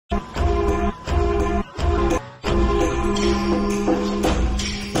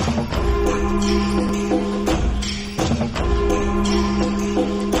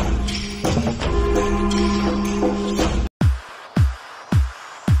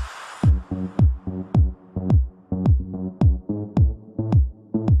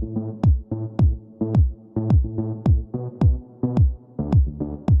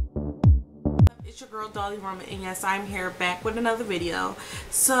Holly Roman, and yes, I'm here back with another video.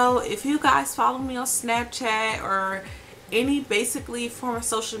 So if you guys follow me on Snapchat or any basically form of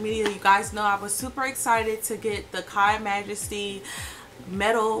social media, you guys know I was super excited to get the KyMajesty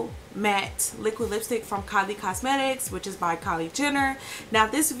Metal Matte Liquid Lipstick from Kylie Cosmetics, which is by Kylie Jenner. Now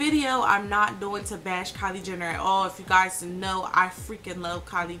this video I'm not doing to bash Kylie Jenner at all. If you guys know, I freaking love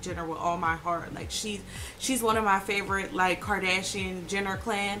Kylie Jenner with all my heart. Like she's one of my favorite, like, Kardashian Jenner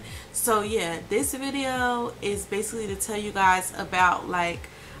clan. So yeah, this video is basically to tell you guys about, like,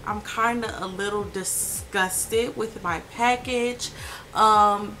 I'm kind of a little disgusted with my package.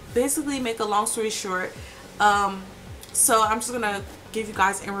 Basically, make a long story short, so I'm just gonna give you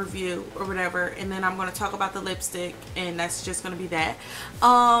guys a review or whatever, and then I'm going to talk about the lipstick, and that's just going to be that.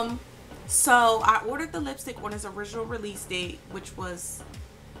 So I ordered the lipstick on its original release date, which was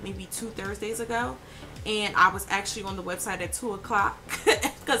maybe 2 Thursdays ago, and I was actually on the website at 2 o'clock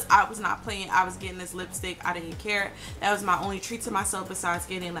because I was not playing. I was getting this lipstick. I didn't care. That was my only treat to myself besides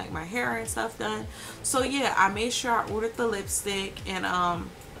getting, like, my hair and stuff done. So yeah, I made sure I ordered the lipstick, and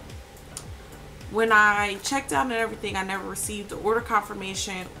when I checked out and everything, I never received the order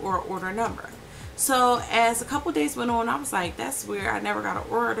confirmation or order number. So as a couple days went on, I was like, that's weird. I never got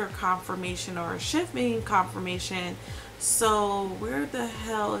an order confirmation or a shipping confirmation. So where the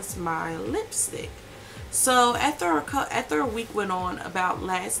hell is my lipstick? So after a week went on, about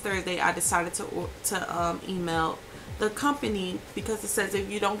last Thursday, I decided to email the company, because it says if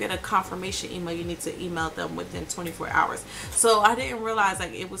you don't get a confirmation email, you need to email them within 24 hours. So I didn't realize,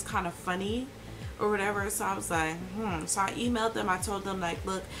 like, it was kind of funny or whatever. So I was like, so I emailed them. I told them, like,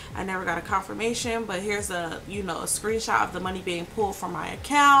 look, I never got a confirmation, but here's a, you know, a screenshot of the money being pulled from my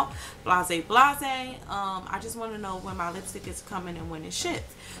account, blase blase. I just want to know when my lipstick is coming and when it's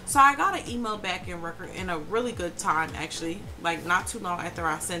shipped. So I got an email back in a really good time, actually, like not too long after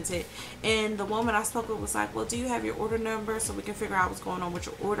I sent it. And the woman I spoke with was like, well, do you have your order number so we can figure out what's going on with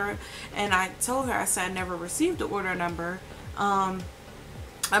your order? And I told her, I said I never received the order number.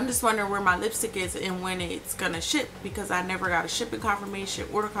 I'm just wondering where my lipstick is and when it's gonna ship, because I never got a shipping confirmation,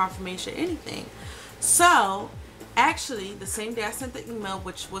 order confirmation, anything. So actually, the same day I sent the email,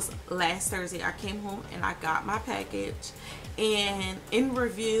 which was last Thursday, I came home and I got my package. And in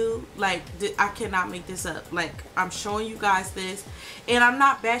review, like, I cannot make this up. Like, I'm showing you guys this, and I'm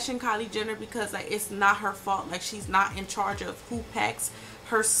not bashing Kylie Jenner because, like, it's not her fault. Like, she's not in charge of who packs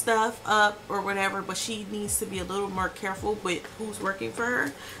her stuff up or whatever, but she needs to be a little more careful with who's working for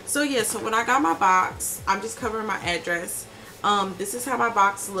her. So yeah, so when I got my box, I'm just covering my address. This is how my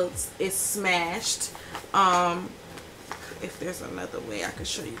box looks. It's smashed. If there's another way I could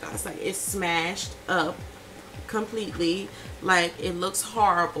show you guys, like, it's smashed up completely. Like, it looks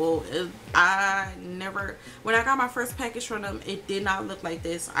horrible. When I got my first package from them, it did not look like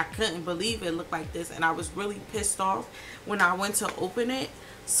this. I couldn't believe it looked like this, and I was really pissed off when I went to open it.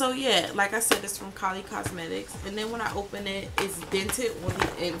 So yeah, like I said, it's from Kylie Cosmetics, and then when I open it, it's dented on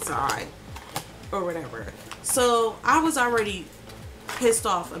the inside or whatever. So I was already pissed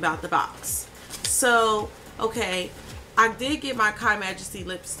off about the box. So okay, I did get my KyMajesty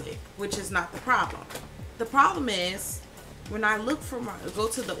lipstick, which is not the problem. The problem is, when I look for go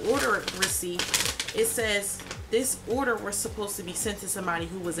to the order receipt, it says this order was supposed to be sent to somebody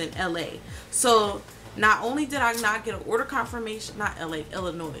who was in LA. So not only did I not get an order confirmation, not LA,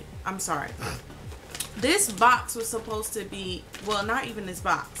 Illinois, I'm sorry. This box was supposed to be, well, not even this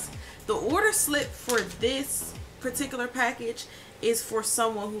box. The order slip for this particular package is for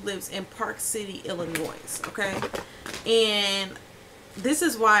someone who lives in Park City, Illinois, okay? And this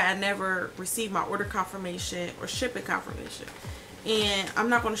is why I never received my order confirmation or shipping confirmation. And I'm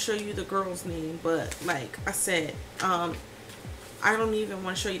not going to show you the girl's name, but like I said, I don't even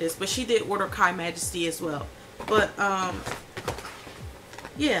want to show you this, but she did order KyMajesty as well. But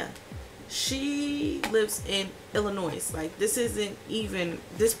yeah, she lives in Illinois. Like, this isn't even,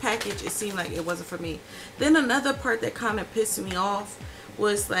 this package, it seemed like it wasn't for me. Then another part that kind of pissed me off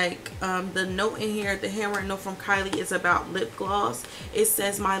was, like, the note in here, the handwritten note from Kylie is about lip gloss. It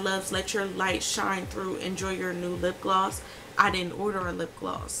says, my loves, let your light shine through, enjoy your new lip gloss. I didn't order a lip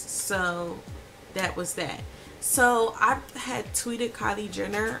gloss, so that was that. So I had tweeted Kylie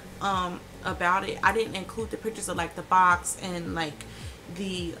Jenner about it. I didn't include the pictures of, like, the box and, like,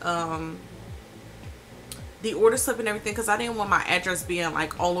 the order slip and everything, because I didn't want my address being,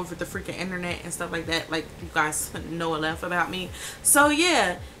 like, all over the freaking internet and stuff like that. Like, you guys know enough about me. So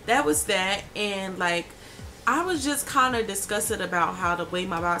yeah, that was that. And, like, I was just kind of disgusted about how the way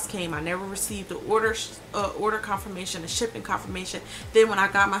my box came. I never received the order confirmation, the shipping confirmation. Then when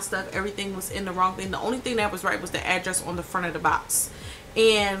I got my stuff, everything was in the wrong thing. The only thing that was right was the address on the front of the box.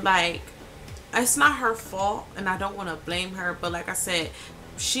 And, like, it's not her fault, and I don't want to blame her, but like I said,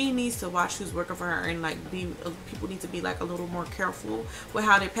 she needs to watch who's working for her, and like people need to be like a little more careful with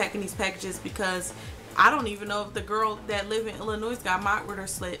how they're packing these packages, because I don't even know if the girl that live in Illinois got my order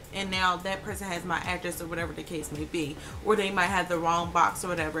slip and now that person has my address or whatever the case may be, or they might have the wrong box or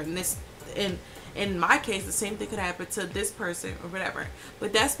whatever. And this, and in my case, the same thing could happen to this person or whatever.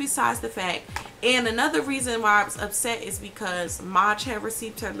 But that's besides the fact. And another reason why I was upset is because Maj had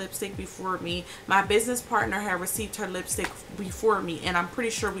received her lipstick before me. My business partner had received her lipstick before me. And I'm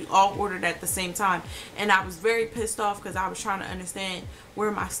pretty sure we all ordered at the same time. And I was very pissed off because I was trying to understand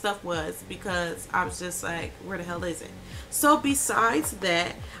where my stuff was, because I was just like, where the hell is it? So besides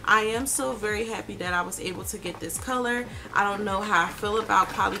that, I am so very happy that I was able to get this color. I don't know how I feel about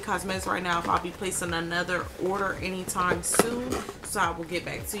Kylie Cosmetics right now, if I'll be placing another order anytime soon. So I will get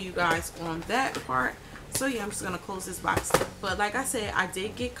back to you guys on that part. So yeah, I'm just going to close this box. But like I said, I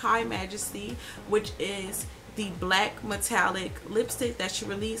did get KyMajesty, which is the black metallic lipstick that she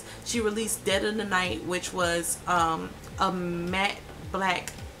released. She released Dead of the Night, which was a matte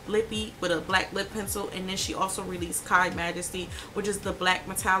black lippy with a black lip pencil, and then she also released KyMajesty, which is the black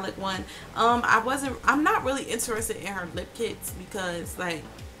metallic one. I'm not really interested in her lip kits, because like,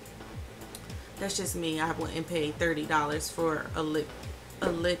 that's just me. I wouldn't pay $30 for a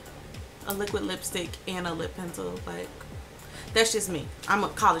liquid lipstick and a lip pencil. Like, that's just me. I'm a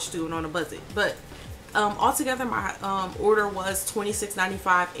college student on a budget. But altogether, my order was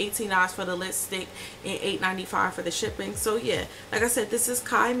 $26.95, $18 for the lipstick, and $8.95 for the shipping. So yeah, like I said, this is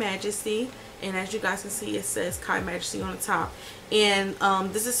KyMajesty, and as you guys can see, it says KyMajesty on the top. And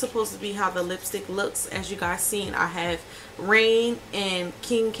this is supposed to be how the lipstick looks. As you guys seen, I have Rain and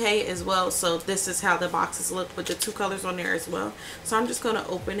King K as well. So this is how the boxes look with the two colors on there as well. So I'm just going to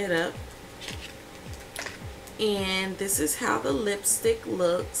open it up. And this is how the lipstick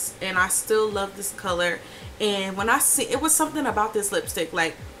looks, and I still love this color. And when I see, it was something about this lipstick,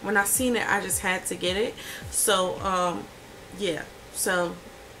 like when I seen it, I just had to get it. So yeah, so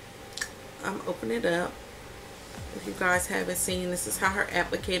I'm opening it up. If you guys haven't seen, this is how her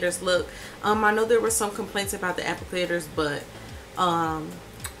applicators look. I know there were some complaints about the applicators, but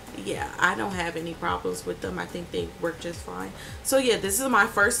yeah, I don't have any problems with them. I think they work just fine. So yeah, this is my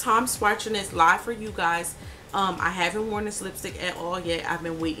first time swatching this live for you guys. I haven't worn this lipstick at all yet. I've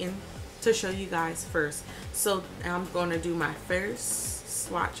been waiting to show you guys first. So I'm going to do my first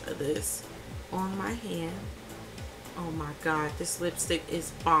swatch of this on my hand. Oh my god, this lipstick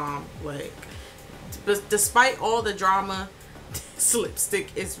is bomb. Like, but despite all the drama, this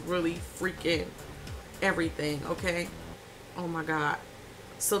lipstick is really freaking everything, okay? Oh my god.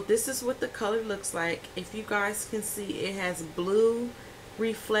 So this is what the color looks like. If you guys can see, it has blue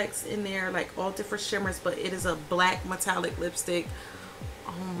reflex in there, like all different shimmers, but it is a black metallic lipstick.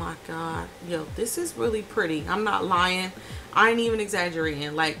 Oh my god, yo, this is really pretty. I'm not lying, I ain't even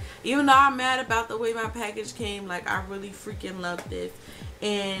exaggerating. Like, even though I'm mad about the way my package came, like, I really freaking love this.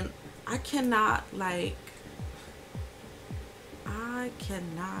 And I cannot wait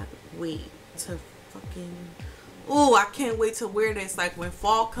to fucking, oh, I can't wait to wear this. Like, when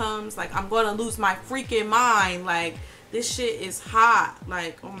fall comes, like, I'm gonna lose my freaking mind. Like, this shit is hot.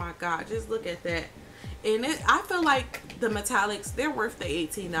 Like, oh my god, just look at that. And I feel like the metallics, they're worth the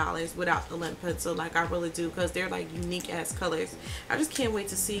 $18 without the lip pencil. Like, I really do, because they're like unique ass colors. I just can't wait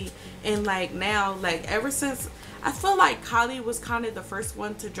to see. And like now, like ever since, I feel like Kylie was kind of the first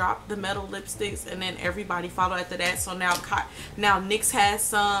one to drop the metal lipsticks, and then everybody followed after that. So now NYX has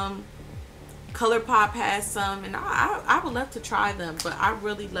some, ColourPop has some, and I would love to try them. But I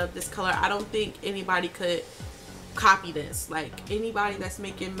really love this color. I don't think anybody could copy this. Like, anybody that's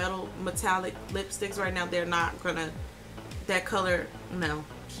making metallic lipsticks right now, they're not gonna, that color, no.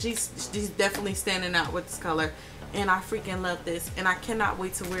 She's definitely standing out with this color, and I freaking love this, and I cannot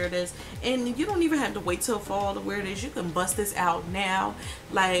wait to wear this. And you don't even have to wait till fall to wear this. You can bust this out now.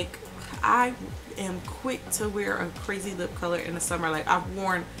 Like, I am quick to wear a crazy lip color in the summer. Like, I've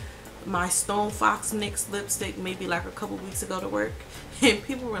worn my Stone Fox NYX lipstick maybe like a couple weeks ago to work, and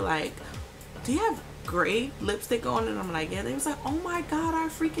people were like, do you have gray lipstick on? And I'm like, yeah. They was like, oh my god, I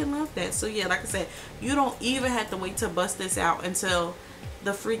freaking love that. So yeah, like I said, you don't even have to wait to bust this out until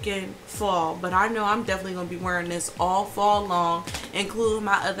the freaking fall. But I know I'm definitely gonna be wearing this all fall long, including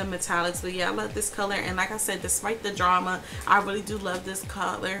my other metallics. But yeah, I love this color, and like I said, despite the drama, I really do love this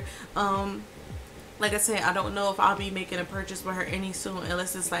color. Like I said, I don't know if I'll be making a purchase with her any soon,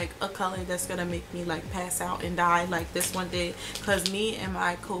 unless it's like a color that's gonna make me like pass out and die like this one did. Cause me and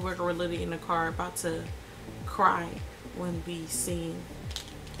my coworker were literally in the car about to cry when we seen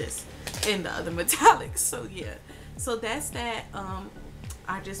this and the other metallics. So yeah, so that's that.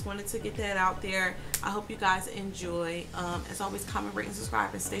 I just wanted to get that out there. I hope you guys enjoy. As always, comment, rate, and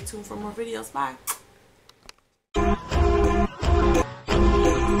subscribe, and stay tuned for more videos. Bye.